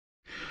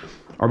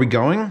Are we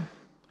going?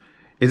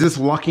 Is this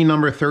lucky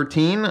number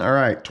 13? All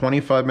right,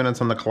 25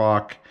 minutes on the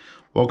clock.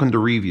 Welcome to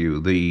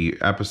Review, the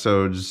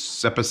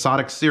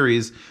episodic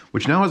series,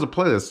 which now has a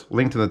playlist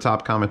linked in the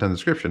top comment and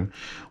description,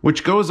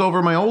 which goes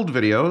over my old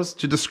videos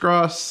to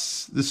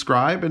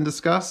describe and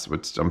discuss.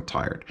 I'm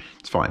tired.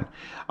 It's fine.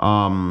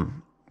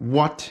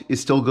 What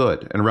is still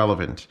good and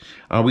relevant?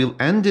 We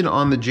ended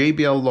on the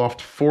JBL Loft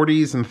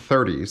 40s and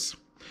 30s,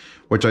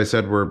 which I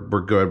said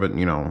were good, but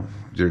you know,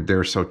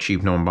 they're so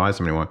cheap no one buys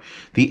them anymore.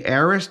 The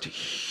Airist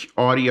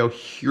Audio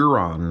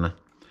Heron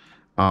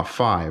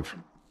 5.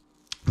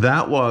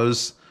 That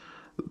was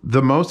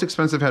the most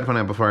expensive headphone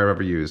amplifier I've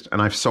ever used,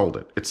 and I've sold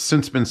it. It's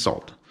since been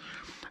sold.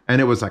 And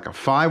it was like a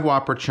 5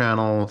 watt per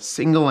channel,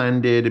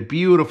 single-ended,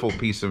 beautiful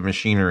piece of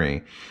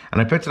machinery.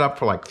 And I picked it up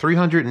for like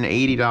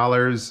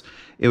 $380.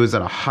 It was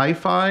at a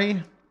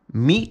hi-fi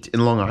meet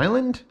in Long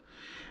Island.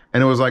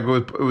 And it was like,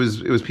 it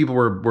was people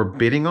were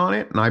bidding on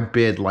it, and I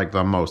bid like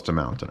the most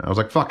amount. And I was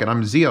like, fuck it,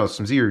 I'm Zeos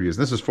from Z Reviews.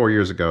 And this was 4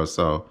 years ago,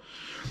 so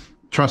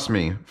trust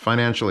me,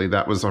 financially,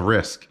 that was a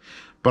risk.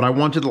 But I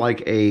wanted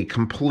like a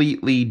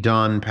completely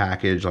done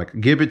package, like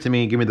give it to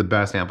me, give me the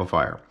best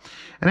amplifier.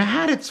 And it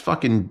had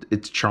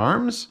its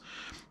charms,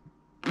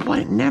 but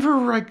it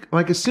never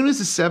like as soon as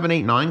the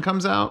 789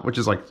 comes out, which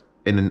is like,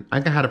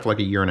 I had it for like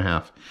a year and a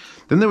half.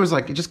 Then there was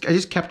like, I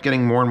just kept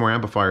getting more and more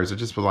amplifiers. It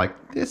just was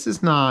like, this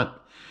is not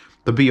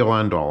the be-all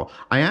end-all.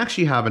 I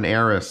actually have an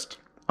Airist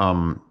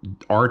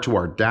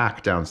R2R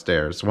DAC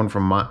downstairs, one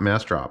from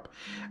Mastrop,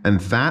 and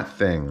that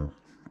thing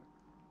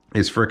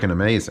is freaking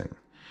amazing.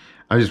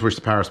 I just wish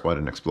the power supply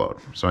didn't explode.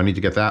 So I need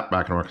to get that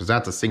back in order because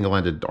that's a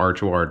single-ended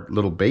R2R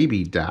little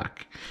baby DAC.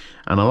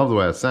 And I love the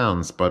way it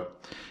sounds.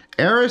 But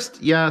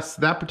Airist, yes.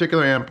 That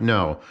particular amp,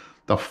 no.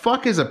 The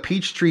fuck is a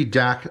PeachTree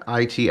DAC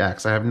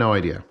ITX? I have no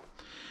idea.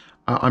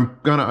 I'm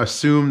going to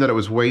assume that it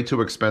was way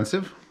too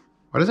expensive.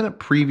 Why doesn't it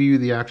preview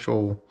the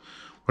actual...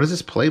 What does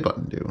this play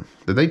button do?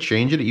 Did they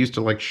change it? It used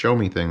to like show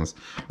me things.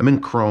 I'm in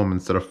Chrome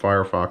instead of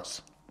Firefox.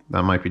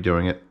 That might be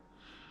doing it.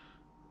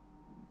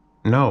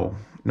 No.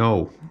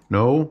 No,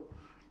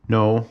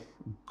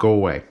 go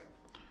away.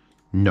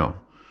 No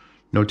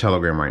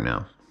Telegram right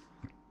now.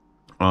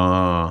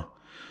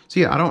 So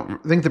yeah, I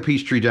don't think the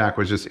PeachTree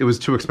DAC was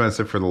too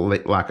expensive for the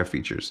lack of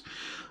features.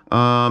 The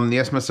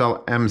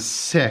SMSL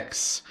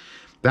M6,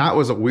 that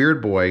was a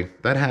weird boy.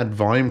 That had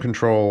volume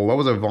control. That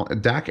was a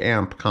DAC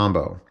amp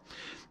combo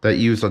that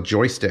used a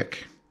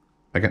joystick,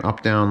 like an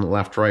up, down,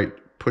 left, right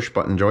push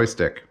button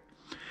joystick,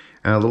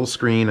 and a little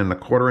screen and a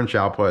 1/4-inch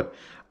output.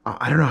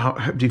 I don't know how,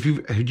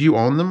 did you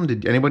own them?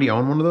 Did anybody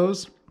own one of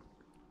those?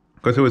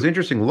 Because it was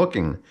interesting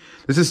looking.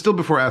 This is still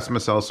before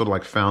SMSL sort of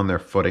like found their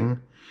footing.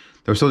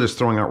 They were still just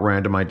throwing out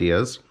random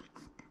ideas.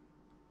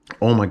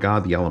 Oh my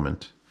God, the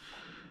Element.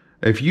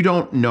 If you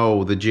don't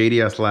know the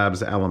JDS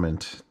Labs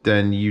Element,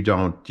 then you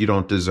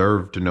don't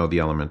deserve to know the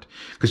Element.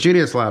 Because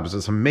JDS Labs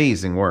is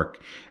amazing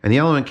work. And the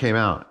Element came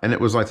out, and it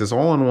was like this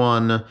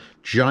all-in-one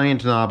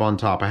giant knob on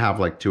top. I have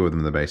like 2 of them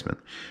in the basement.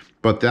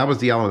 But that was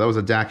the Element. That was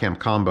a DAC amp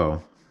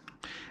combo.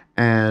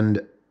 And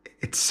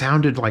it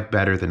sounded like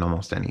better than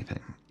almost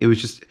anything. It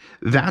was just,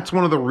 that's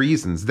one of the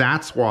reasons.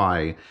 That's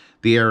why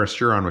the Airist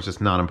Heron was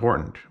just not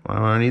important. Why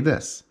do I need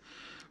this?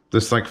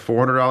 This like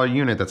 $400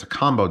 unit that's a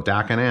combo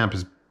DAC and amp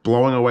is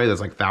blowing away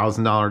this like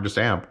 $1,000 just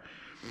amp.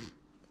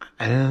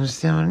 I didn't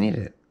understand why I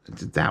needed it.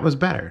 That was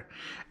better.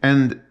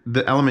 And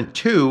the Element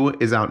 2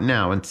 is out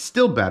now and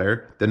still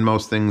better than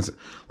most things.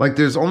 Like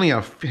there's only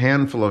a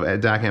handful of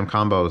DAC amp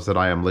combos that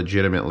I am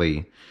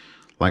legitimately,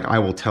 like I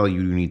will tell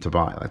you need to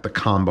buy, like the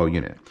combo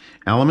unit.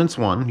 Elements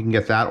 1, you can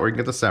get that or you can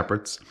get the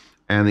separates.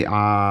 And the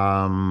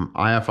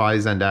IFI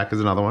Zendak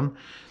is another one.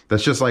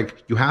 That's just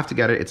like, you have to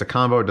get it. It's a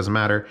combo. It doesn't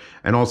matter.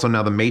 And also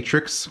now the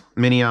Matrix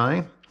Mini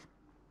I,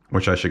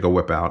 which I should go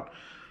whip out.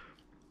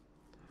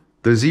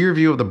 The Z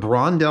review of the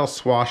Brondell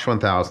Swash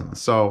 1000.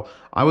 So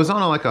I was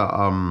on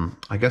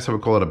I guess I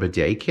would call it a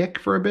bidet kick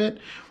for a bit,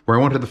 where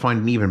I wanted to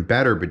find an even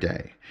better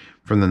bidet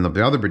from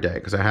the other bidet.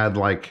 Because I had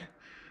like,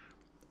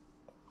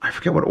 I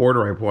forget what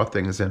order I bought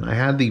things in. I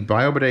had the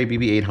BioBidet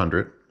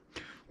BB800.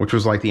 Which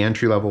was like the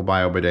entry-level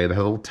BioBidet that had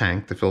a little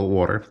tank to fill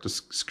water,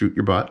 just scoot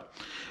your butt.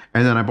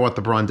 And then I bought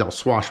the Brondell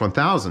Swash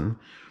 1000,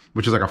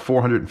 which is like a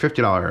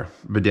 $450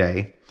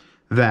 bidet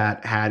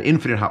that had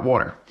infinite hot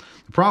water.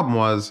 The problem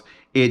was,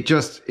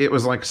 it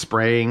was like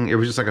spraying. It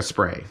was just like a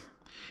spray.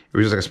 It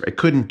was just like a spray.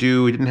 It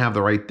didn't have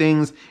the right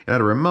things. It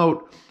had a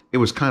remote. It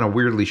was kind of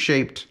weirdly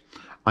shaped.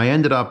 I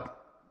ended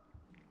up,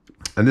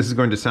 and this is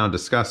going to sound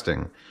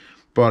disgusting,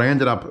 but I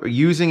ended up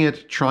using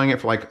it, trying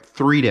it for like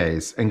 3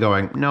 days and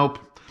going, nope.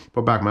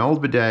 Put back my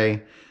old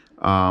bidet,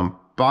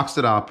 boxed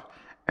it up,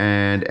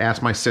 and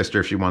asked my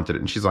sister if she wanted it.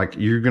 And she's like,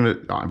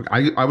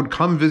 I would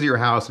come visit your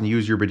house and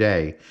use your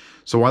bidet.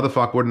 So why the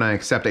fuck wouldn't I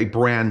accept a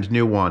brand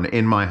new one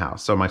in my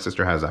house? So my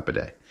sister has that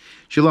bidet.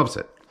 She loves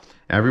it.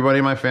 Everybody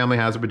in my family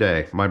has a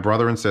bidet. My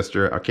brother and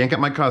sister. I can't get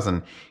my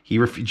cousin.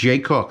 Jay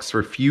Cooks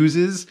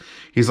refuses.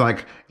 He's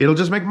like, it'll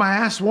just make my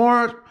ass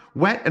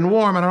wet and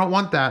warm, and I don't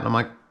want that. And I'm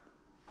like,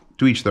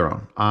 To each their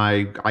own.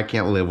 I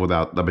can't live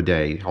without the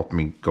bidet helping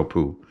me go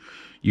poo.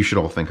 You should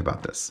all think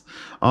about this.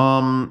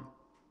 That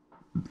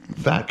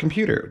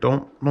computer,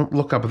 don't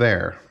look up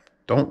there.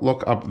 Don't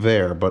look up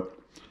there, but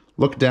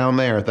look down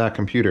there at that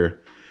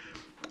computer.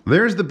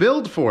 There's the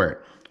build for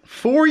it.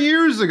 4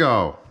 years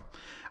ago.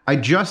 I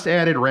just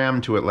added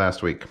RAM to it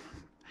last week.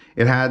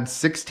 It had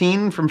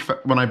 16 from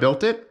when I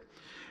built it,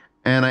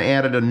 and I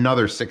added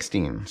another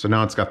 16. So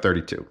now it's got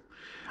 32.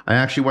 I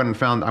actually went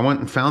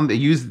and found, they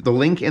used the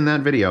link in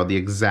that video, the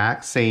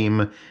exact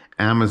same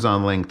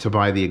Amazon link to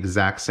buy the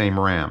exact same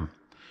RAM.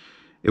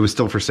 It was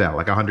still for sale,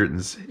 like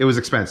it was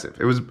expensive.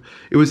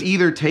 It was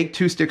either take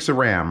 2 sticks of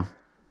RAM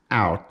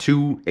out,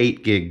 2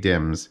 8 gig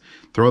DIMMs,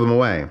 throw them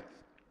away,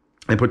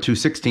 and put 2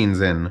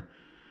 16s in,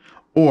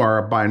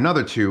 or buy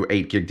another 2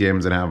 8 gig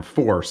DIMMs and have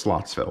 4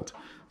 slots filled.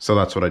 So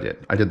that's what I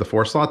did. I did the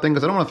 4 slot thing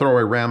because I don't want to throw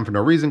away RAM for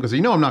no reason, because you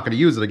know I'm not going to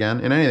use it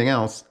again in anything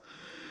else.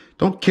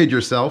 Don't kid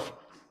yourself.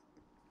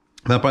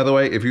 That, by the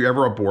way, if you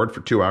ever are bored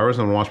for 2 hours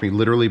and watch me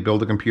literally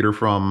build a computer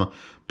from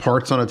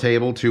parts on a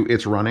table to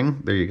it's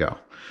running, there you go.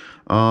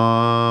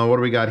 What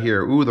do we got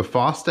here? Ooh, the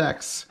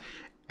Fostex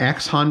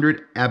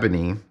X100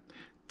 Ebony,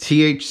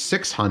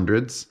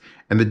 TH600s,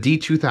 and the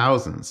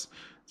D2000s.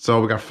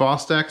 So we got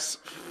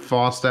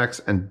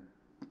Fostex, and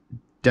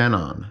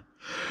Denon.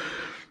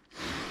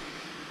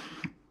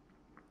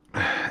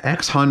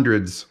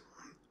 X100s,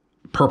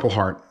 Purple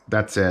Heart,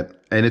 that's it.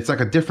 And it's like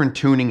a different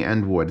tuning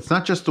and wood. It's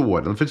not just the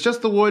wood. If it's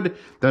just the wood,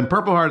 then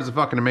Purple Heart is a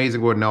fucking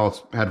amazing wood and all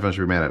its headphones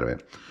should be made out of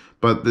it.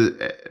 But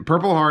the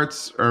Purple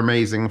Hearts are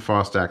amazing,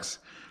 Fostex.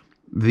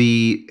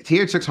 The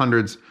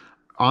TH600s,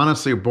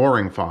 honestly,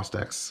 boring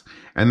Fostex.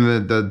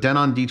 And the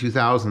Denon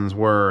D2000s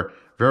were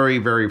very,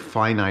 very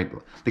finite.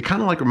 They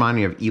kind of like remind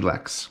me of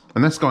Elex.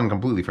 And that's going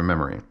completely from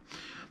memory.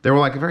 They were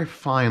like a very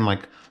fine,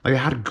 like they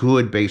had a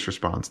good bass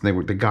response.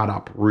 And they got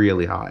up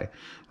really high.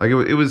 Like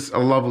it was a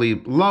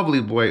lovely, lovely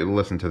way to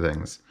listen to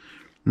things.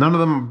 None of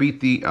them beat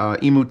the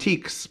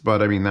Emutiques,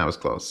 but I mean, that was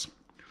close.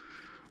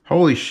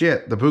 Holy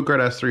shit, the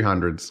Bootcart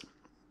S300s.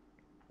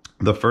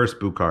 The first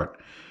Bootcart.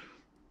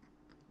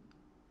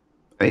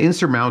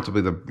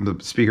 Insurmountably the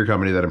speaker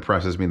company that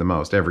impresses me the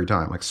most every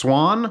time. Like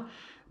Swan,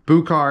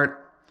 Bootcart,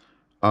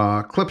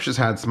 Klipsch has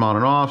had some on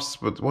and offs,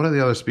 but what are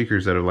the other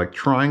speakers that are like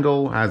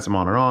Triangle had some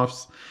on and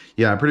offs?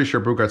 Yeah, I'm pretty sure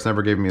Bootcart's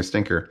never gave me a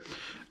stinker.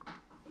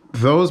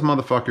 Those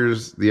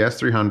motherfuckers, the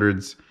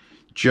S300s,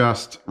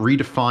 just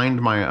redefined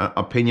my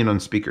opinion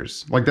on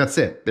speakers. Like, that's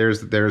it.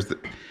 There's the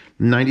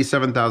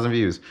 97,000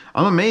 views.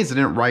 I'm amazed I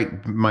didn't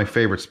write my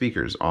favorite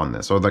speakers on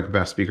this, or like the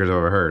best speakers I've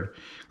ever heard.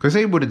 Because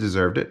they would have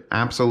deserved it.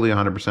 Absolutely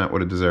 100%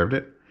 would have deserved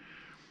it.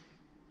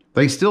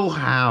 They still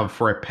have,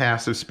 for a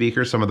passive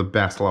speaker, some of the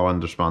best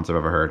low-end response I've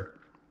ever heard.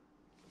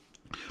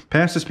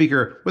 Passive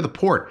speaker with a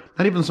port,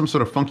 not even some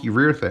sort of funky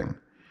rear thing.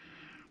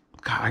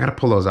 God, I gotta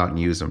pull those out and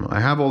use them.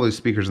 I have all these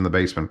speakers in the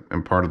basement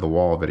and part of the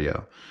wall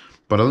video,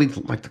 but I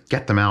like to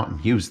get them out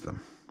and use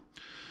them.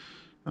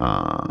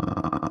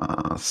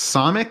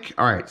 Somic,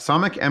 all right,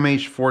 Somic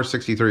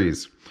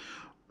MH463s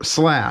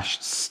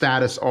 /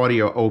 Status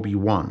Audio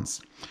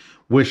OB1s,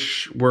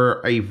 which were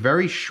a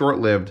very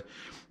short-lived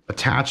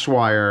attached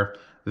wire.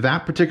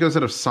 That particular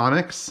set of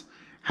Sonics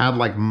had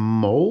like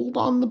mold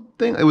on the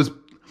thing.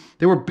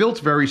 They were built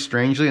very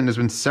strangely, and there's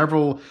been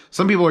several.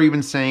 Some people are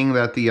even saying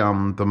that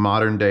the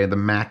modern day, the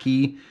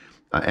Mackie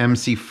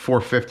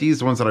MC450s,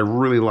 the ones that I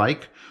really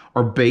like,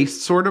 are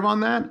based sort of on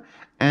that.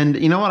 And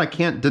you know what? I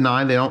can't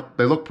deny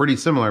they look pretty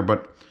similar,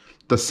 but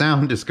the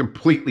sound is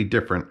completely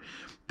different.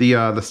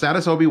 The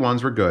Status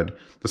OB1s were good.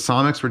 The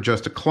Sonics were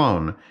just a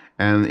clone.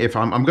 And if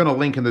I'm going to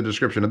link in the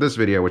description of this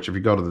video, which if you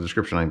go to the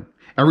description,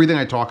 everything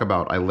I talk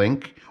about, I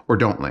link or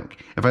don't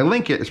link. If I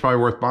link it, it's probably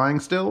worth buying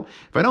still.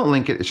 If I don't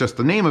link it, it's just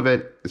the name of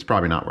it. It's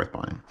probably not worth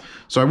buying.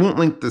 So I won't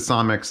link the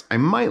Somics. I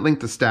might link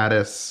the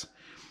Status,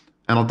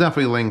 and I'll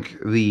definitely link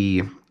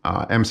the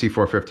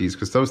MC450s,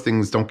 because those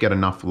things don't get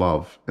enough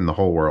love in the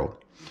whole world.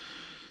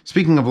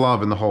 Speaking of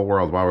love in the whole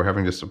world, wow, we're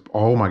having just,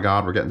 oh my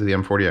God, we're getting to the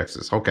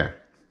M40Xs. Okay.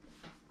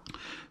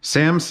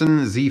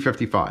 Samson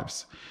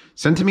Z55s.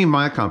 Sent to me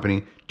by a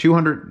company,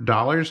 $200,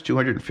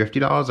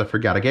 $250, I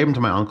forget. I gave them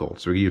to my uncle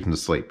so he could use them to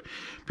sleep,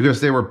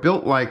 because they were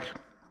built like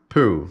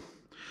poo,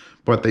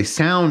 but they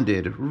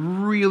sounded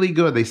really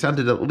good. They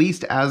sounded at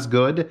least as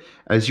good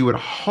as you would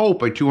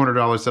hope a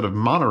 $200 set of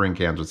monitoring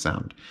cans would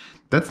sound.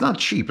 That's not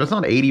cheap. That's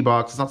not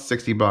 $80. It's not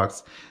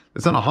 $60.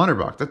 It's not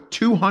 $100. That's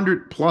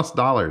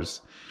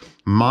 $200+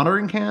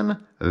 monitoring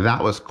can.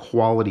 That was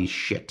quality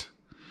shit.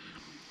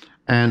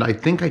 And I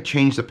think I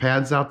changed the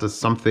pads out to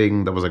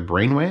something that was like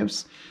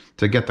brainwaves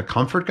to get the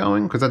comfort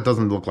going, because that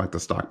doesn't look like the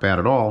stock pad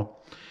at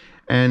all.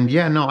 And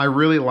yeah, no, I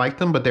really liked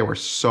them, but they were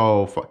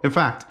so fun. In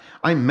fact,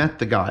 I met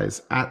the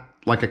guys at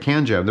like a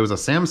Can Jam. There was a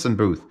Samson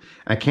booth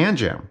at Can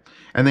Jam,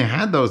 and they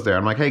had those there.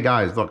 I'm like, hey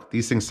guys, look,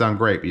 these things sound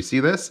great. But you see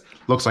this?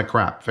 Looks like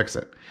crap. Fix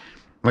it.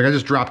 Like, I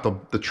just dropped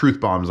the truth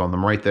bombs on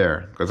them right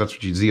there, because that's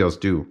what you Zeos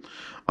do.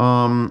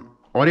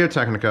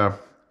 Audio-Technica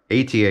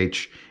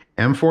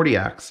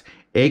ATH-M70x,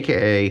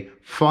 aka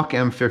fuck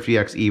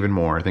M50X even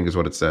more, I think is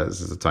what it says,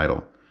 is the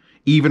title.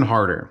 Even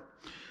harder.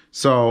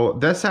 So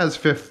this has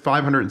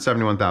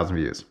 571,000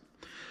 views.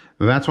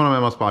 That's one of my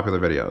most popular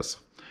videos.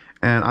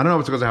 And I don't know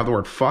if it's because I have the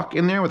word fuck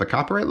in there with a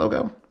copyright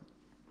logo.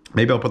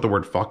 Maybe I'll put the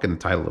word fuck in the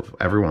title of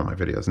every one of my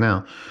videos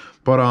now.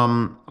 But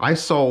I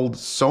sold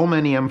so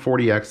many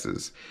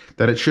M40Xs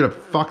that it should have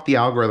fucked the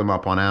algorithm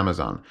up on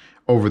Amazon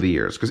over the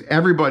years. Because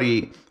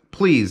everybody,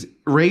 please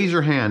raise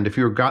your hand if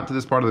you got to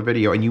this part of the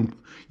video and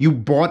you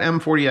bought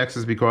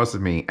M40Xs because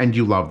of me and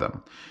you love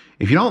them.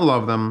 If you don't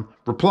love them,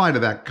 reply to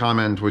that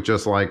comment with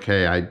just like,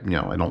 hey, I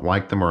don't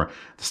like them, or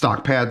the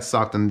stock pads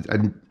sucked.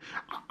 And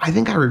I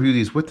think I reviewed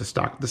these with the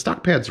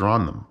stock pads are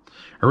on them.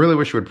 I really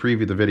wish you would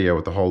preview the video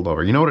with the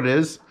holdover. You know what it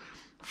is?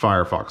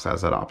 Firefox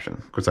has that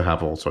option because I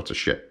have all sorts of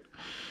shit.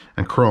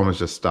 And Chrome is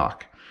just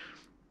stock.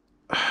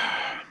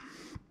 I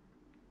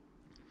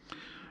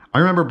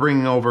remember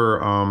bringing over,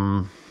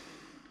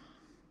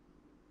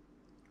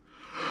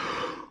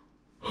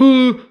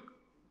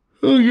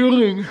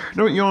 yawning.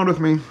 Don't yawn with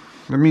me.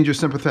 That means you're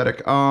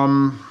sympathetic.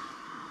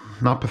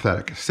 Not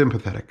pathetic,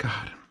 sympathetic.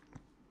 God.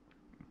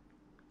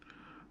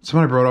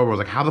 Someone I brought over was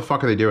like, how the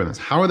fuck are they doing this?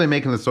 How are they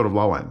making this sort of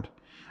low end?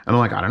 And I'm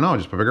like, I don't know,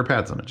 just put bigger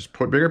pads on it. Just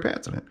put bigger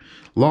pads on it.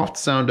 Loft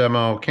sound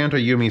demo, Kanto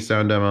Yumi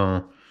sound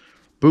demo,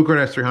 Buchard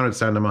S300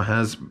 sound demo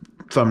has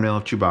thumbnail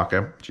of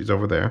Chewbacca. She's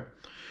over there.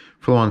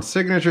 Fluon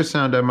Signature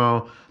sound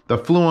demo, the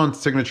Fluon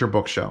Signature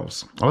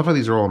bookshelves. I love how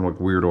these are all in like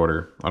weird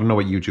order. I don't know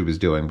what YouTube is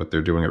doing, but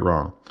they're doing it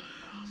wrong.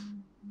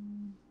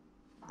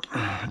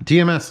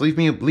 DMS, leave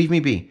me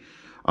be.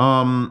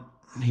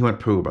 He went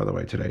poo, by the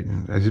way, today.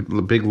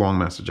 A big long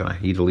message, and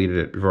he deleted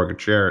it before I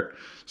could share it.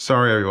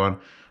 Sorry, everyone.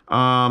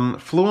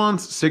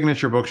 Fluon's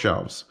Signature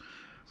bookshelves.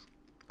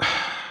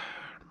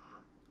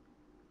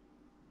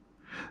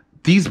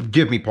 These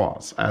give me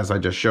pause, as I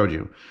just showed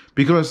you,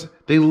 because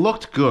they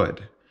looked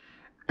good.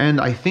 And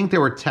I think they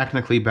were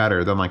technically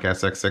better than like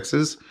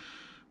SX6s,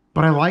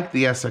 but I like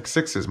the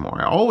SX6s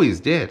more. I always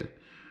did.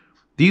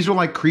 These were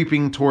like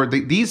creeping toward,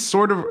 these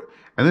sort of,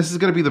 and this is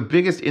going to be the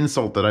biggest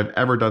insult that I've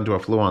ever done to a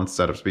Fluon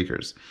set of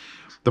speakers.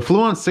 The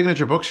Fluon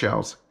Signature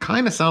bookshelves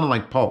kind of sounded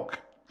like Polk.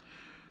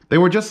 They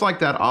were just like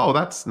that, oh,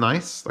 that's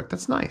nice. Like,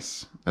 that's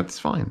nice. That's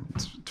fine.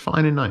 It's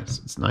fine and nice.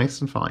 It's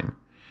nice and fine.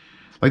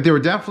 Like, they were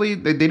definitely,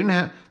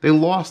 they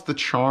lost the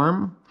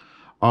charm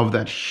of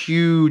that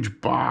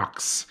huge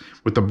box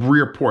with the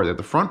rear port. They had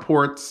the front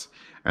ports,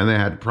 and they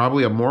had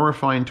probably a more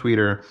refined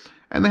tweeter,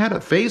 and they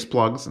had phase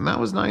plugs, and that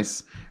was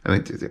nice.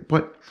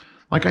 But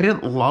like, I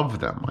didn't love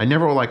them. I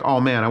never were like, oh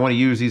man, I want to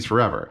use these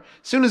forever.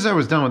 As soon as I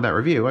was done with that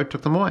review, I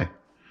took them away.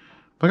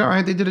 Like, all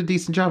right, they did a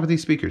decent job with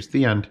these speakers.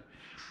 The end.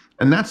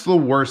 And that's the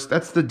worst.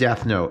 That's the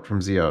death note from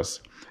Zeos.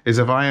 Is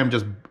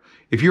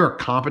if you're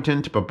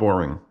competent but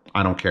boring,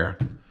 I don't care.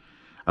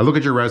 I look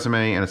at your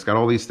resume and it's got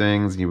all these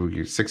things, and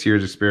you 6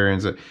 years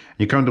experience, and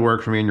you come to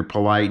work for me and you're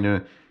polite,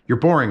 and you're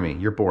boring me.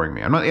 You're boring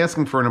me. I'm not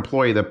asking for an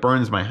employee that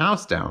burns my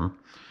house down,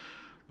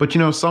 but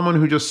someone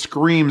who just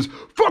screams,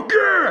 fuck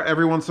yeah,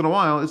 every once in a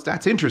while,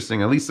 that's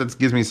interesting. At least that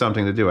gives me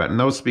something to do it. And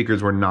those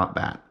speakers were not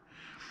that.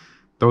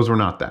 Those were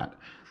not that.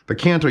 The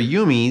Kanto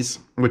Yumis,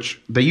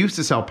 which they used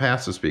to sell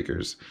passive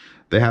speakers,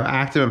 they have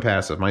active and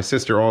passive. My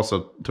sister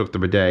also took the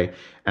bidet,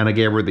 and I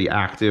gave her the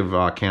active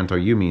Kanto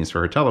Yumis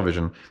for her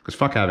television, because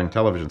fuck having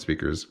television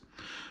speakers,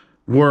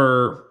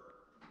 were,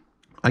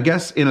 I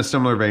guess, in a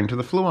similar vein to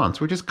the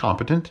Fluons, which is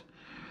competent.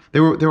 They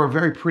were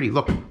very pretty.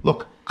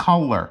 Look,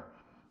 color.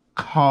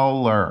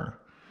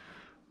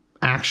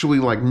 Actually,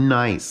 like,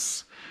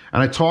 nice.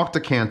 And I talked to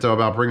Kanto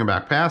about bringing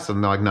back passive,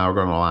 and they're like, no, we're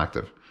going all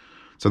active.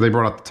 So they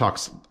brought up the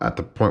tux at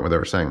the point where they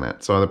were saying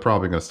that. So they're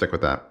probably going to stick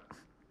with that.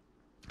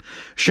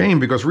 Shame,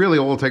 because really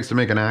all it takes to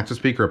make an active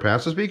speaker or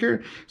passive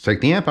speaker is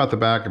take the amp out the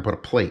back and put a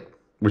plate,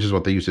 which is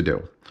what they used to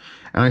do.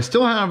 And I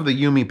still have the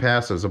Yumi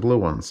passives, the blue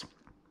ones.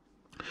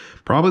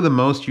 Probably the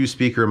most used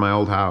speaker in my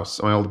old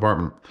house, my old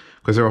apartment,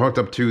 because they were hooked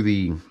up to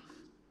the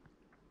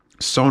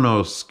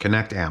Sonos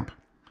Connect amp,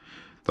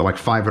 the like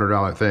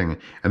 $500 thing.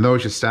 And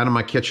those just sat in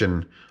my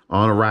kitchen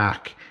on a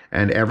rack.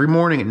 And every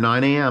morning at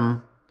 9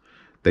 a.m.,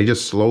 they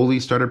just slowly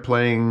started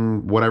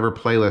playing whatever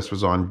playlist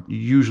was on,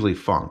 usually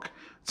funk.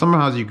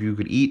 Somehow you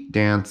could eat,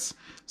 dance,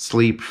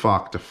 sleep,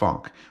 fuck to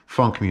funk.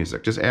 Funk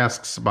music. Just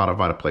ask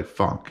Spotify to play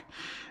funk.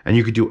 And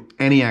you could do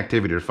any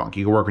activity to funk.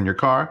 You could work in your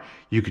car.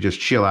 You could just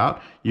chill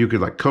out. You could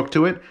like cook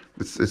to it.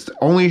 It's the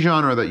only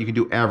genre that you can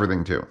do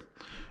everything to.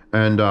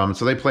 And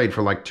so they played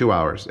for like 2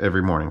 hours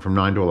every morning from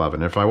 9 to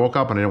 11. If I woke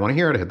up and I didn't want to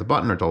hear it, I hit the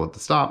button or told it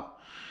to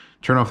stop,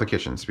 turn off the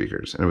kitchen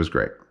speakers. And it was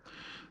great.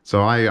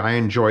 So I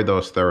enjoyed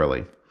those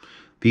thoroughly.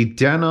 The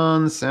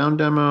Denon sound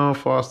demo,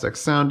 Fostex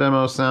sound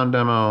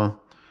demo.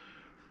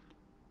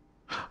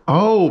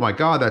 Oh my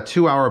God, that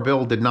 2-hour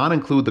build did not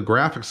include the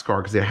graphics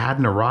card because it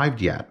hadn't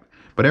arrived yet.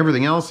 But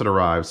everything else had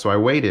arrived, so I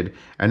waited.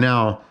 And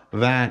now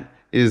that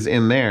is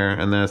in there,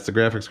 and that's the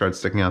graphics card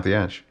sticking out the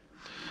edge.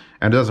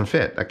 And it doesn't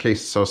fit. That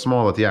case is so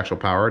small that the actual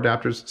power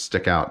adapters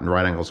stick out and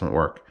right angles won't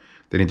work.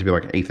 They need to be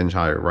like 1/8 inch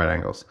higher right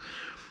angles.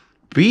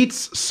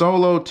 Beats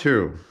Solo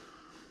 2.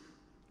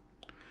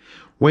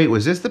 Wait,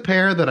 was this the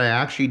pair that I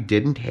actually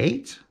didn't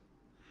hate?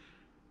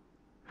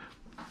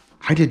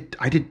 I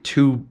did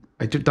two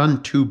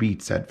done 2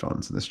 Beats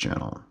headphones in this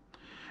channel.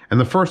 And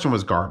the first one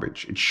was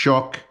garbage. It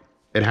shook.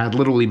 It had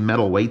literally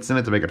metal weights in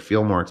it to make it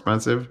feel more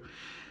expensive.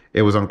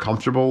 It was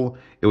uncomfortable.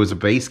 It was a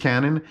bass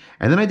cannon.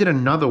 And then I did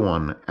another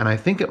one, and I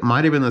think it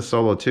might have been the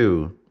Solo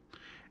 2.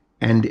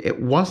 And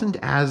it wasn't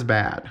as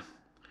bad.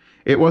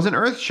 It wasn't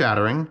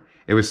earth-shattering.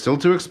 It was still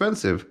too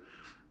expensive.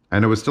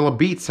 And it was still a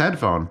Beats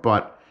headphone,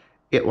 but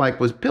it like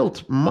was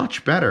built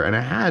much better, and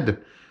it had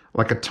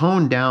like a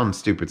toned down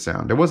stupid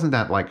sound. It wasn't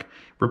that like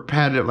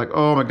repetitive, like,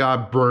 oh my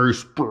God,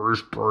 burst,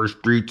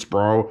 Beats,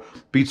 bro.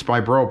 Beats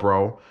by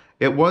bro.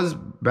 It was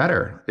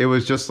better. It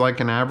was just like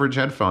an average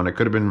headphone. It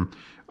could have been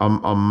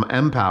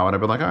M-Pow, and I'd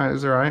been like, all right, it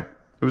was all right.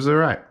 It was all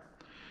right.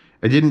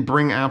 It didn't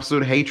bring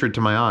absolute hatred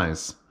to my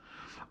eyes.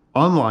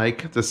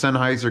 Unlike the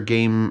Sennheiser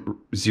Game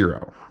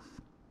Zero.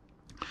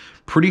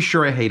 Pretty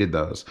sure I hated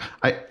those.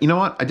 You know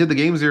what? I did the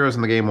Game Zeros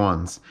and the Game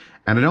Ones,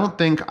 and I don't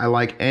think I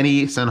like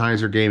any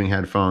Sennheiser gaming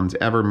headphones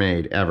ever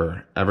made,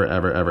 ever. Because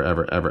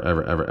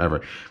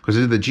I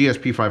did the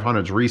GSP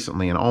 500s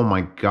recently, and oh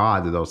my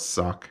God, did those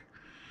suck.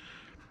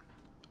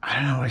 I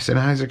don't know.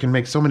 Sennheiser can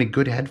make so many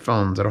good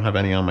headphones. I don't have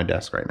any on my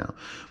desk right now,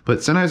 but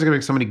Sennheiser can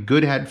make so many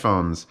good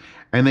headphones,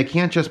 and they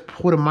can't just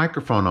put a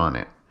microphone on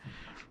it.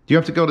 You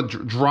have to go to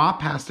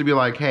drop. Has to be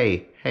like,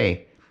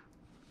 hey,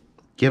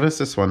 give us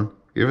this one.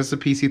 Give us a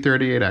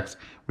PC38X.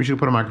 We should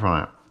put a microphone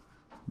on it.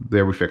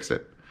 There, we fixed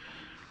it.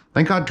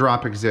 Thank God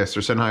Drop exists,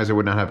 or Sennheiser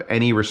would not have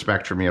any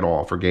respect for me at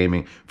all for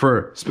gaming,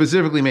 for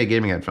specifically made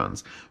gaming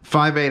headphones.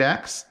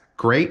 58X,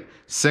 great.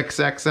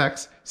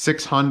 6XX,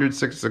 600,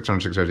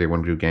 600, I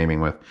wouldn't do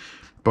gaming with.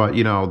 But,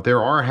 you know,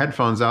 there are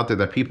headphones out there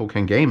that people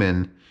can game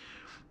in,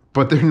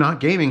 but they're not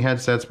gaming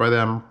headsets by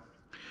them.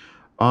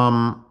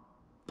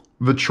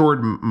 The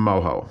Chord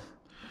Mojo,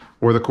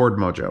 or the Chord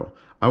Mojo.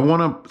 I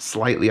want to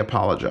slightly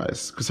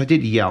apologize because I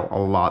did yell a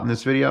lot in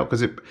this video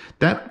because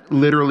that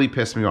literally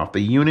pissed me off. The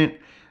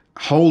unit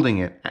holding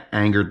it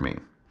angered me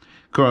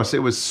because it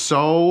was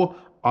so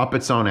up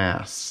its own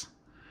ass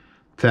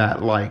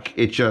that like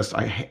it just,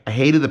 I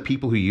hated the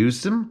people who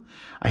used them.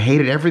 I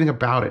hated everything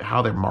about it,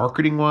 how their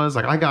marketing was.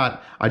 Like I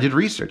did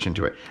research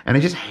into it and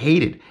I just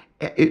hated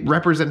it.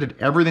 Represented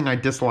everything I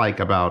dislike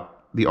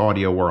about the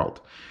audio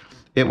world.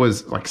 It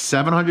was like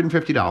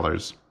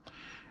 $750.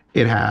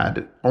 It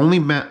had only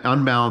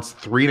unbalanced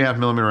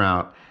 3.5mm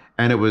out,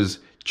 and it was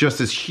just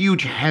this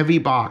huge, heavy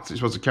box you're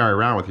supposed to carry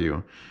around with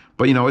you.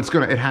 But you know,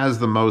 it has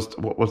the most.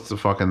 What's the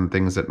fucking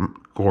things that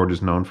Chord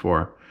is known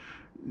for?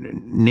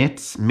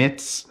 MITs,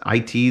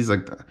 ITs,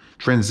 like the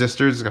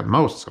transistors. It's got the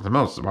most.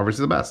 It's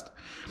obviously the best.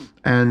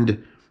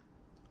 And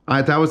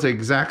that was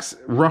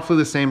roughly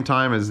the same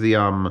time as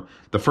the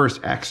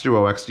first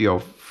X-Duo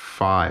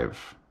XDO5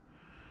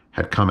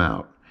 had come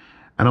out.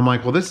 And I'm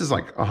like, well, this is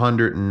like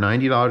 $190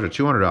 or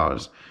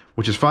 $200,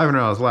 which is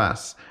 $500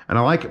 less, and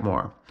I like it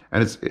more.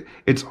 And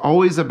it's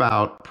always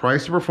about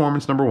price to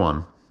performance, number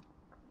one,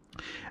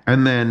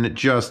 and then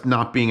just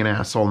not being an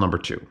asshole, number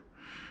two.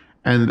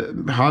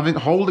 And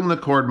holding the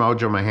Chord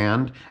Mojo in my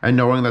hand and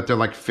knowing that they're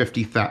like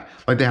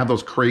like they have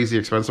those crazy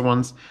expensive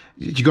ones.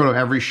 You go to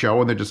every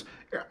show and they're just,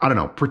 I don't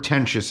know,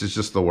 pretentious is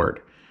just the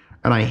word.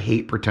 And I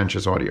hate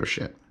pretentious audio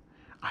shit.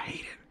 I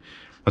hate it.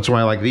 That's why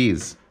I like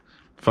these.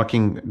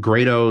 Fucking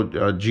Grado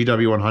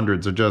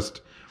GW100s are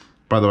just,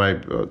 by the way,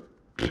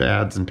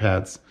 pads and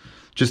pads.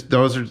 Just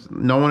those are,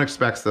 no one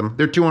expects them.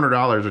 They're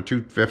 $200 or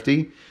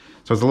 $250,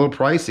 so it's a little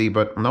pricey,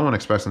 but no one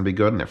expects them to be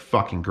good, and they're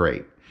fucking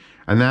great.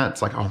 And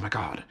that's like, oh my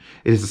God,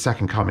 it is the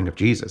second coming of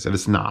Jesus, and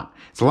it's not.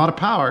 It's a lot of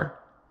power,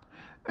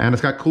 and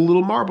it's got cool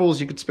little marbles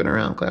you could spin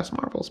around, glass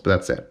marbles, but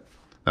that's it.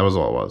 That was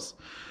all it was.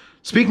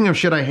 Speaking of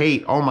shit I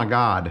hate, oh my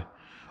God.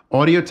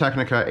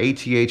 Audio-Technica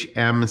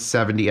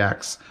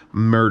ATH-M70x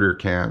murder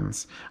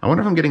cans. I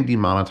wonder if I'm getting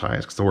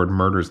demonetized because the word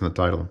murder is in the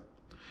title.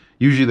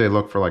 Usually they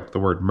look for like the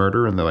word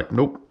murder and they're like,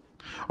 nope.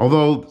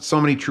 Although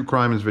so many true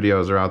crimes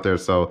videos are out there,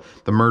 so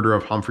the murder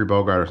of Humphrey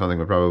Bogart or something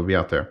would probably be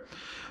out there.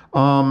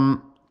 I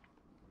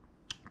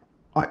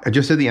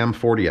just did the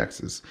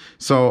M40Xs.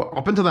 So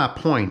up until that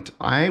point,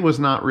 I was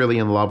not really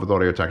in love with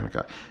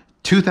Audio-Technica.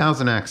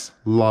 2000X,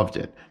 loved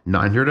it.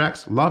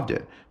 900X, loved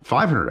it.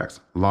 500X,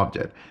 loved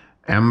it.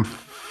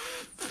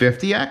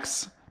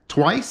 M50X,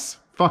 twice,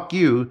 fuck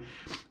you.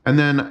 And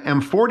then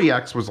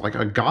M40X was like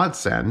a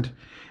godsend.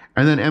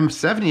 And then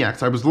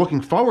M70X, I was looking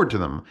forward to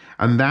them.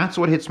 And that's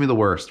what hits me the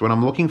worst. When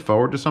I'm looking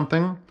forward to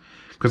something,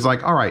 because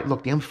like, all right,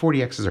 look, the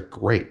M40Xs are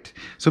great.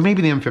 So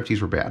maybe the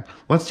M50s were bad.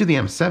 Let's do the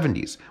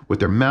M70s with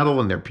their metal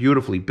and they're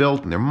beautifully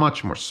built and they're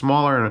much more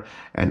smaller.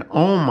 And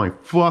oh my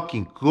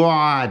fucking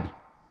God.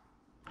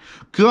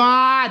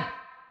 God!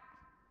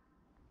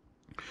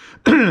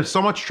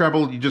 So much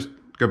treble, you just,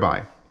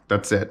 goodbye.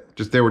 That's it.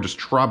 They were just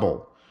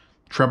treble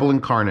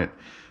incarnate.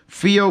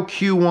 FiiO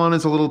Q1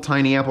 is a little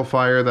tiny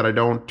amplifier that I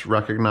don't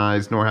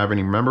recognize nor have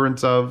any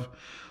remembrance of.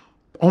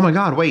 Oh my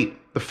God, wait,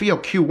 the FiiO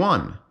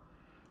Q1.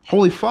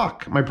 Holy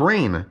fuck, my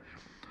brain.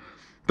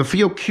 The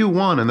FiiO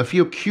Q1 and the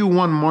FiiO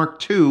Q1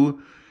 Mark II,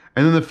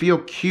 and then the FiiO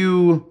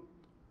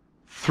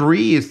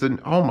Q3 is the,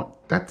 oh my,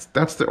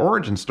 that's the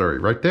origin story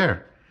right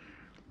there.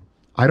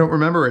 I don't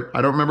remember it.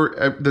 I don't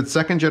remember the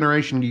second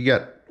generation. You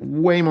get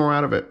way more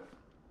out of it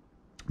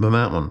than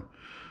that one.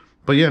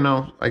 But yeah,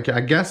 no, I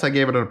guess I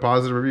gave it a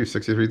positive review,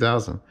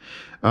 63,000.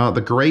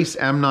 The Grace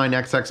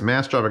M9XX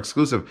Mass Drop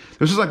exclusive.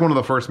 This is like one of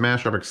the first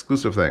Mass Drop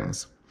exclusive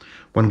things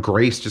when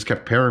Grace just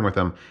kept pairing with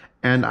them.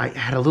 And I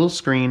had a little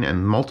screen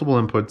and multiple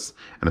inputs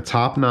and a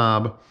top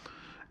knob.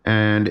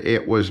 And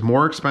it was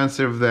more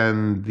expensive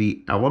than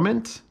the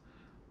Element,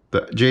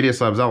 the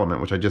JDS Labs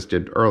Element, which I just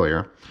did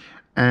earlier.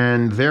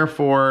 And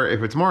therefore,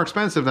 if it's more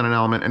expensive than an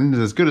Element and is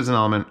as good as an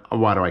Element,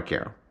 why do I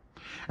care?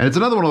 And it's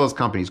another one of those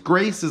companies.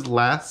 Grace is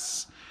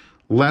less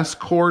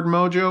Chord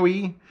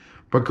Mojo-y,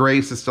 but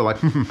Grace is still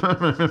like,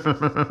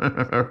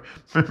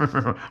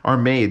 our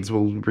maids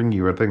will bring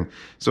you a thing.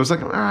 So it's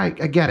like, all right,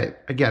 I get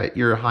it.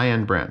 You're a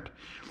high-end brand.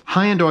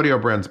 High-end audio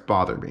brands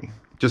bother me,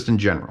 just in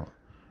general.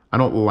 I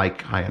don't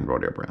like high-end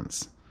audio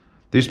brands.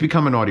 They just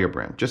become an audio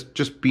brand.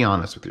 Just be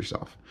honest with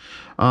yourself.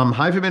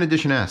 Hi-Fi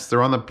Edition S,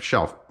 they're on the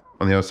shelf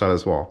on the other side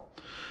as well.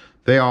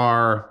 They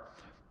are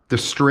the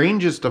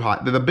strangest of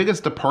they're the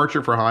biggest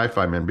departure for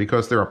Hi-Fi Man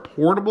because they're a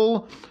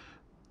portable,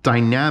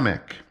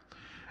 dynamic,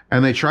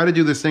 and they try to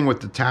do this thing with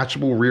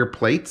detachable rear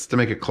plates to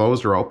make it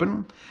close or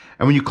open.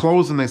 And when you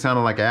close them, they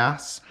sounded like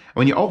ass. And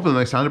when you open them,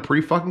 they sounded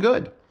pretty fucking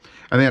good.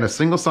 And they had a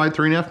single side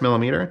 3.5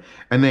 millimeter,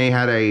 and they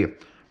had a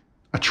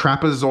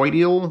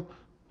trapezoidal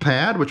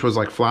pad, which was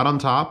like flat on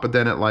top, but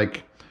then it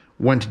like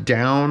went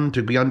down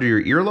to be under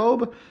your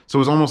earlobe. So it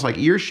was almost like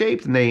ear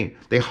shaped, and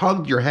they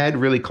hugged your head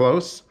really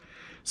close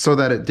so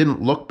that it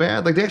didn't look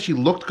bad. Like they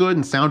actually looked good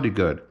and sounded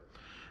good.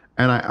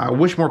 And I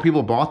wish more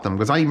people bought them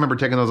because I remember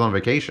taking those on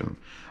vacation.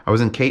 I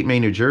was in Cape May,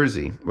 New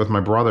Jersey with my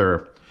brother.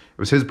 It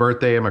was his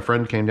birthday and my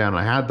friend came down and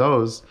I had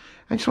those.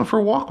 I just went for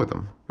a walk with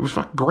them. It was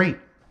fucking great.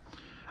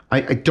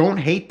 I don't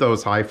hate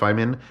those Hi-Fi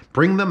Men.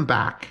 Bring them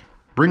back.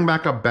 Bring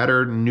back a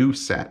better new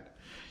set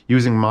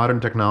using modern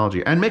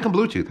technology and make them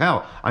Bluetooth.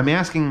 Hell, I'm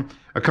asking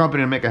a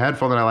company to make a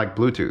headphone that I like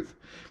Bluetooth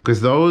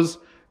because those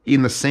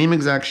in the same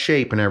exact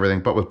shape and everything,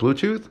 but with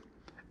Bluetooth,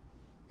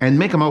 and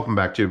make them open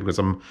back too because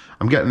I'm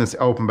getting this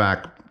open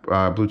back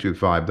Bluetooth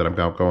vibe that I've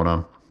got going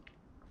on.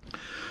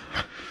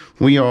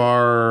 We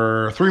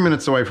are 3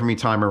 minutes away from Me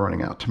Timer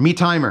running out. Me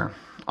Timer.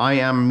 I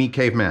am Me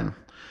Caveman.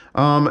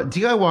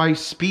 DIY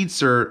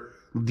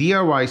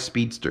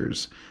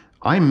speedsters.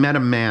 I met a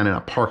man in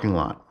a parking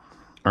lot,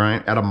 all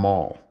right, at a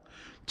mall.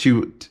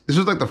 This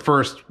was like the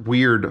first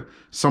weird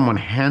someone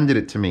handed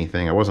it to me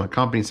thing. It wasn't a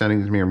company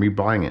sending it to me or me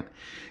buying it.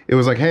 It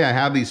was like, hey, I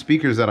have these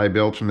speakers that I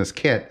built from this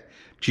kit.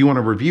 Do you want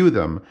to review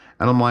them?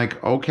 And I'm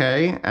like,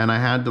 okay. And I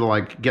had to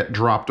like get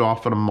dropped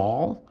off at a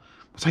mall.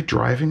 Was I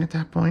driving at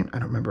that point? I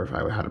don't remember if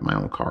I had my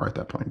own car at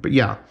that point. But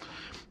yeah,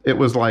 it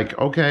was like,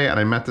 okay. And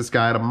I met this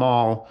guy at a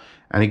mall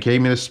and he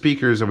gave me the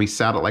speakers and we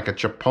sat at like a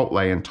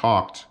Chipotle and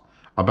talked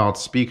about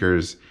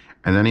speakers.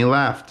 And then he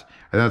left.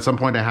 And then at some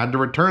point I had to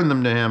return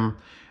them to him.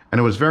 And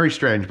it was very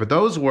strange. But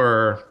those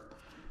were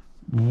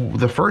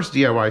the first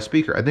DIY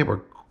speaker and they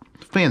were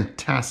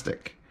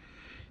fantastic.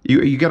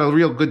 You get a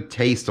real good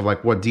taste of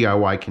like what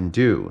DIY can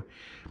do.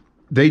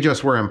 They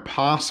just were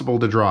impossible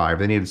to drive.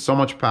 They needed so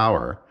much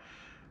power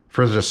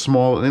for such a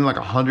small, they needed like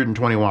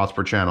 120 watts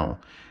per channel.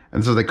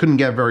 And so they couldn't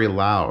get very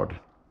loud.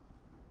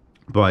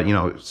 But, you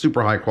know,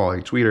 super high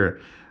quality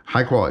tweeter,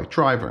 high quality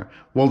driver,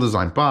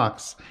 well-designed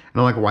box. And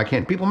I'm like, why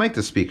can't people make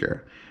this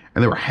speaker?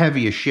 And they were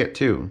heavy as shit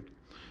too.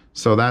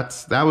 So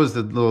that was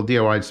the little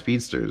DIY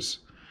speedsters.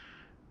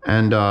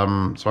 And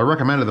so I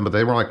recommended them, but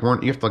they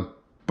weren't, you have to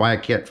buy a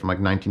kit from like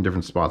 19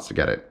 different spots to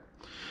get it.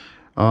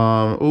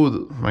 Am I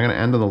going to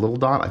end on the little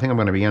dot? I think I'm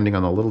going to be ending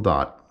on the little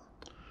dot.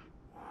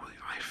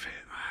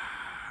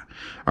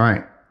 All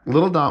right,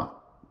 little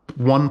dot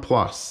 1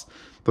 plus,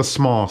 the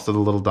smallest of the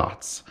little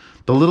dots.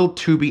 The little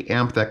tubey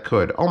amp that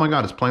could. Oh my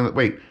God, it's playing.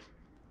 Wait,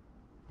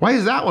 why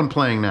is that one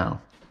playing now?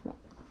 What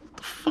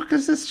the fuck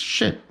is this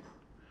shit?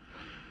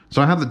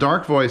 So I have the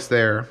dark voice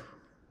there,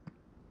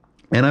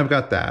 and I've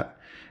got that.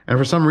 And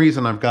for some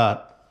reason, I've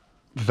got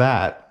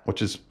that,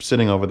 which is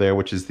sitting over there,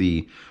 which is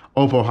the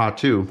Oppo Hot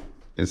 2,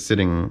 is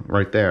sitting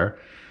right there.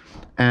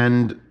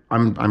 And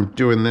I'm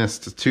doing this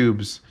to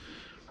tubes.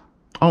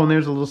 Oh, and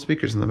there's the little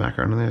speakers in the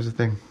background, and there's the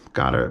thing.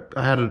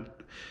 I had a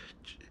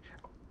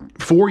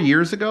 4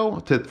 years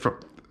ago.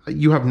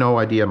 You have no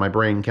idea. My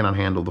brain cannot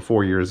handle the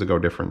 4 years ago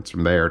difference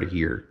from there to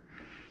here,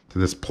 to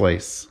this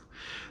place.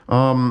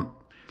 I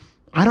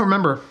don't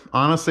remember.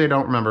 Honestly, I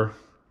don't remember.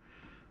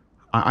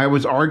 I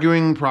was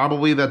arguing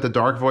probably that the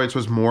dark voice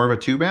was more of a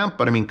tube amp,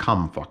 but I mean,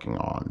 come fucking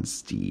on,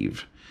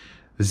 Steve.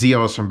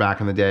 Zeos from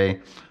back in the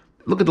day.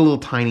 Look at the little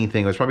tiny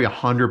thing. It was probably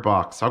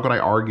 $100. How could I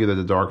argue that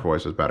the dark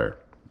voice was better?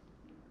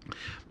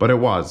 But it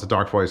was. The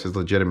dark voice is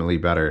legitimately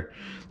better.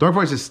 Dark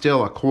voice is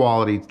still a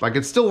quality, like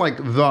it's still like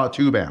the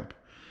tube amp.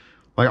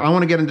 Like I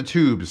want to get into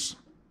tubes.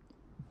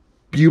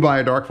 You buy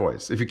a dark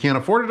voice. If you can't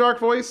afford a dark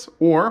voice,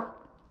 or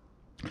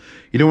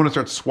you don't want to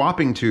start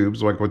swapping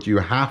tubes like what you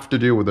have to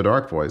do with the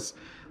dark voice,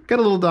 get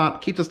a little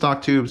dot, keep the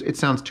stock tubes. It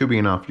sounds tubey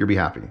enough. You'll be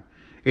happy.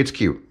 It's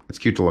cute. It's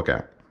cute to look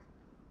at.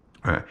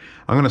 All right,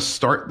 I'm going to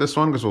start this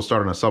one because we'll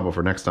start on a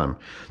subwoofer next time.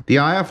 The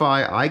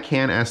iFi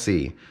iCAN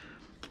SE.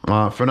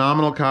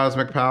 Phenomenal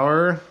cosmic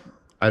power.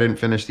 I didn't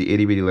finish the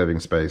itty bitty living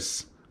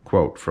space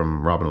quote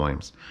from Robin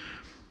Williams.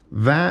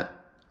 That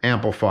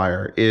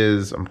amplifier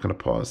is, I'm going to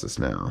pause this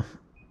now.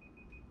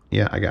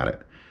 Yeah, I got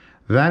it.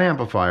 That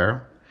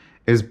amplifier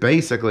is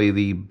basically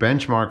the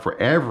benchmark for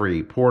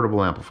every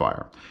portable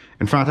amplifier.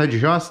 In fact, I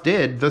just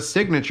did the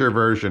signature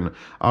version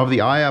of the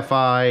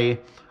iFi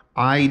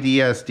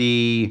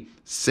IDSD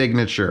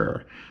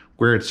signature,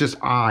 where it's just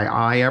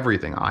I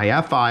everything.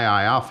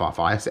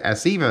 iFi,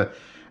 SEVA,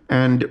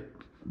 and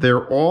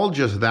they're all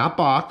just that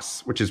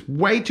box, which is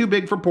way too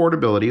big for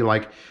portability.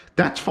 Like,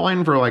 that's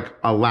fine for like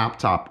a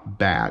laptop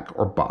bag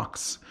or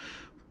box.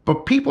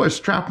 But people are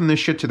strapping this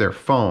shit to their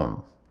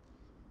phone.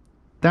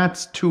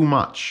 That's too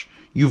much.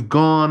 You've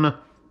gone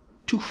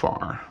too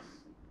far.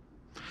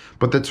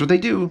 But that's what they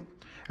do.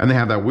 And they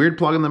have that weird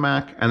plug in the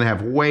Mac, and they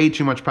have way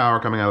too much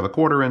power coming out of the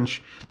 1/4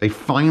 inch. They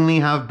finally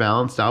have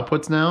balanced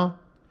outputs now.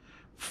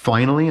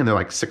 Finally, and they're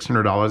like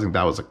 $600. I think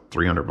that was like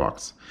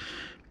 $300.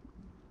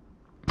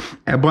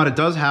 But it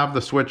does have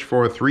the switch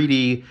for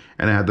 3D,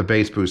 and it had the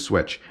bass boost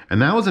switch.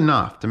 And that was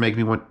enough to make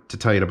me want to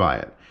tell you to buy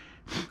it.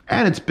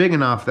 And it's big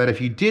enough that if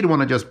you did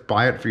want to just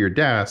buy it for your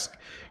desk,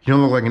 you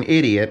don't look like an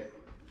idiot.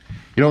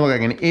 You don't look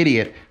like an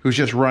idiot who's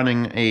just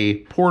running a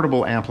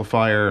portable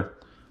amplifier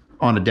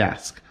on a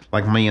desk,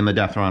 like me and the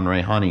Deathron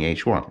Ray Honey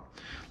H1.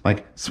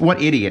 Like,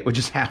 what idiot would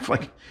just have,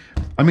 like,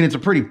 I mean, it's a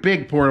pretty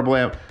big portable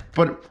amp,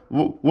 but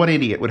what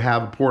idiot would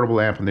have a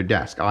portable amp on their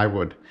desk? I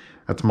would.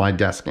 That's my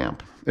desk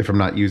amp. If I'm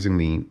not using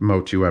the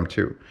Motu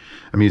M2,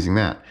 I'm using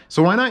that.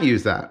 So why not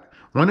use that?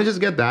 Why not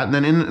just get that, and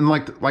then in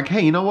like,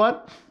 hey, you know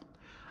what?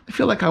 I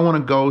feel like I want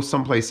to go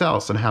someplace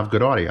else and have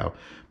good audio.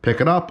 Pick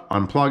it up,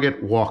 unplug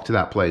it, walk to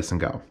that place and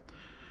go.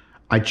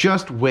 I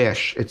just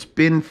wish, it's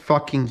been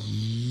fucking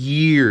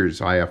years,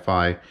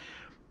 iFi,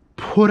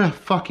 put a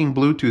fucking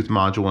Bluetooth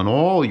module in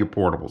all your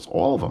portables,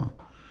 all of them.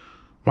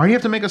 Why do you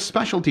have to make a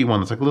specialty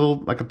one that's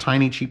like a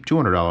tiny cheap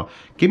 $200?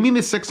 Give me the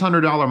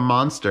 $600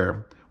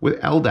 monster with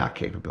LDAC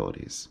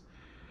capabilities.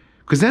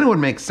 Because then it would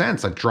make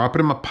sense. I'd drop it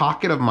in my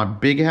pocket of my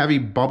big heavy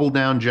bubble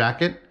down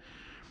jacket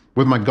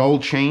with my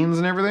gold chains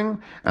and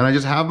everything, and I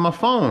just have my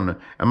phone,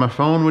 and my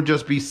phone would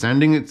just be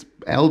sending its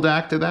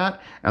LDAC to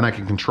that, and I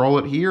can control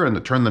it here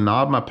and turn the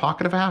knob in my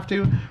pocket if I have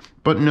to.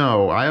 But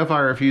no,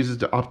 iFi refuses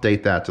to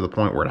update that to the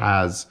point where it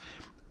has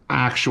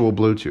actual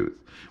Bluetooth,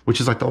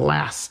 which is like the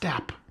last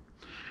step.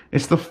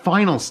 It's the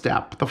final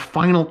step, the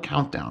final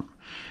countdown.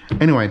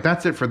 Anyway,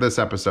 that's it for this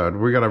episode.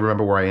 We got to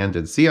remember where I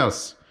ended.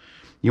 CEOs,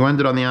 you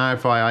ended on the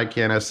iFi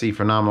iCAN SC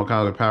phenomenal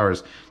cosmic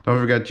powers. Don't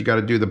forget, you got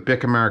to do the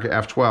BIC America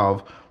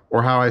F12,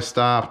 or how I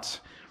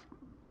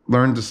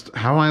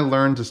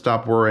learned to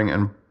stop worrying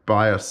and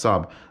buy a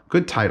sub.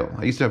 Good title.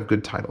 I used to have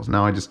good titles.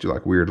 Now I just do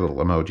like weird little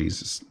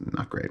emojis. It's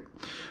not great.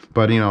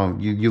 But you know,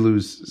 you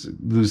lose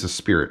the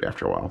spirit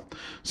after a while.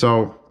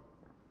 So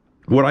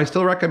would I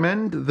still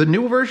recommend the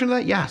new version of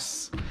that?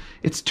 Yes.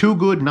 It's too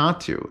good not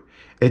to.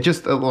 It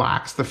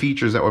lacks the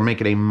features that would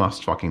make it a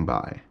must fucking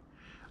buy.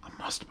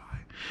 A must buy.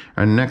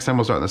 And next time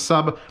we'll start the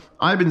sub.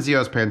 I've been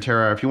Zeos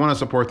Pantera. If you want to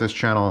support this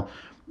channel,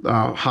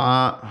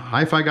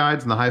 Hi-Fi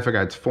Guides and the Hi-Fi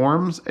Guides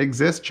forums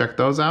exist. Check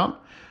those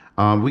out.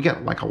 We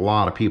get like a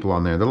lot of people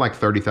on there. They're like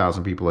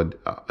 30,000 people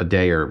a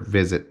day or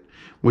visit,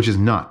 which is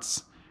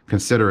nuts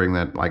considering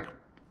that like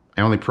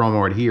I only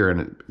promo it here,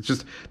 and it's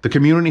just the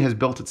community has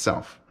built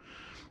itself.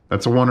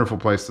 That's a wonderful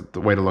place,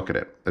 the way to look at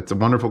it. It's a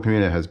wonderful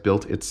community that has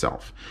built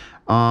itself.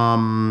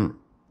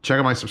 Check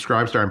out my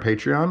Subscribestar and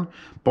Patreon.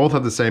 Both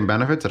have the same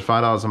benefits. At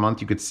 $5 a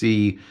month, you could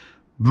see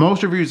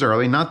most reviews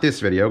early. Not this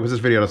video, because this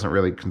video doesn't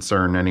really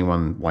concern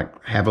anyone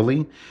like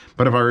heavily.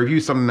 But if I review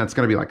something that's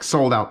going to be like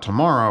sold out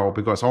tomorrow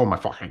because, oh my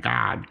fucking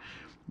God,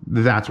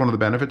 that's one of the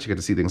benefits. You get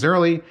to see things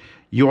early.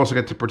 You also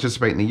get to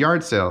participate in the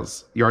yard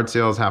sales. Yard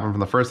sales happen from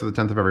the 1st to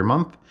the 10th of every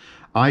month.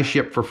 I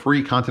ship for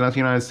free continental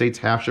United States,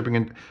 half shipping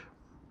and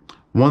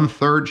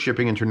 1/3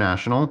 shipping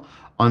international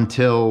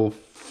until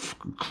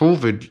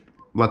COVID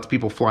lets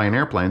people fly in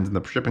airplanes and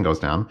the shipping goes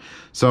down.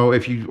 So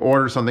if you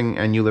order something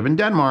and you live in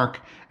Denmark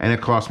and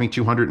it costs me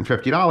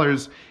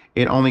 $250,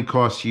 it only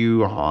costs you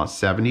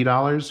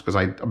 $70 because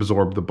I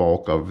absorb the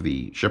bulk of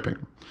the shipping.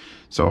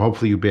 So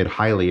hopefully you bid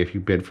highly if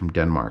you bid from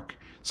Denmark.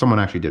 Someone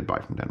actually did buy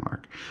from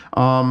Denmark.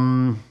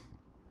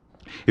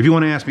 If you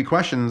want to ask me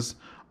questions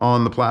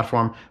on the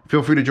platform,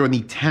 feel free to join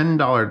the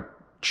 $10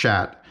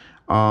 chat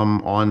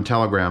on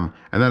Telegram,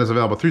 and that is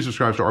available through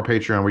Subscribestar or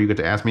Patreon, where you get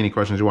to ask me any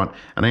questions you want,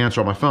 and I answer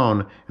on my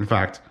phone. In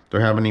fact, do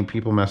I have any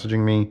people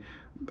messaging me?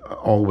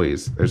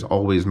 Always. There's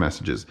always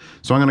messages.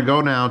 So I'm going to go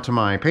now to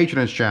my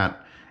patronage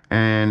chat,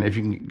 and if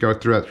you can go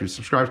through that through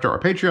Subscribestar or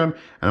Patreon,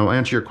 and I will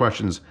answer your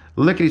questions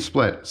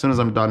lickety-split as soon as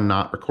I'm done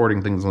not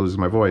recording things and losing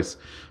my voice.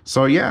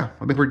 So yeah,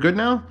 I think we're good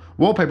now.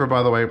 Wallpaper,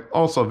 by the way,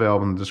 also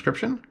available in the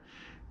description.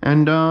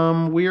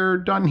 And we're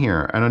done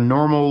here. And a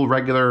normal,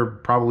 regular,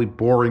 probably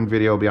boring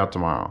video will be out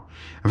tomorrow.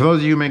 And for those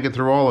of you who make it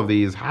through all of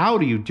these, how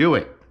do you do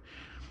it?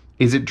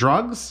 Is it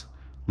drugs?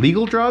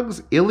 Legal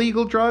drugs?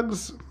 Illegal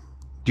drugs?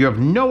 You have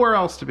nowhere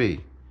else to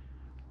be.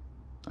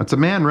 That's a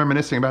man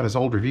reminiscing about his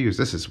old reviews.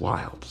 This is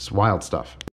wild. It's wild stuff.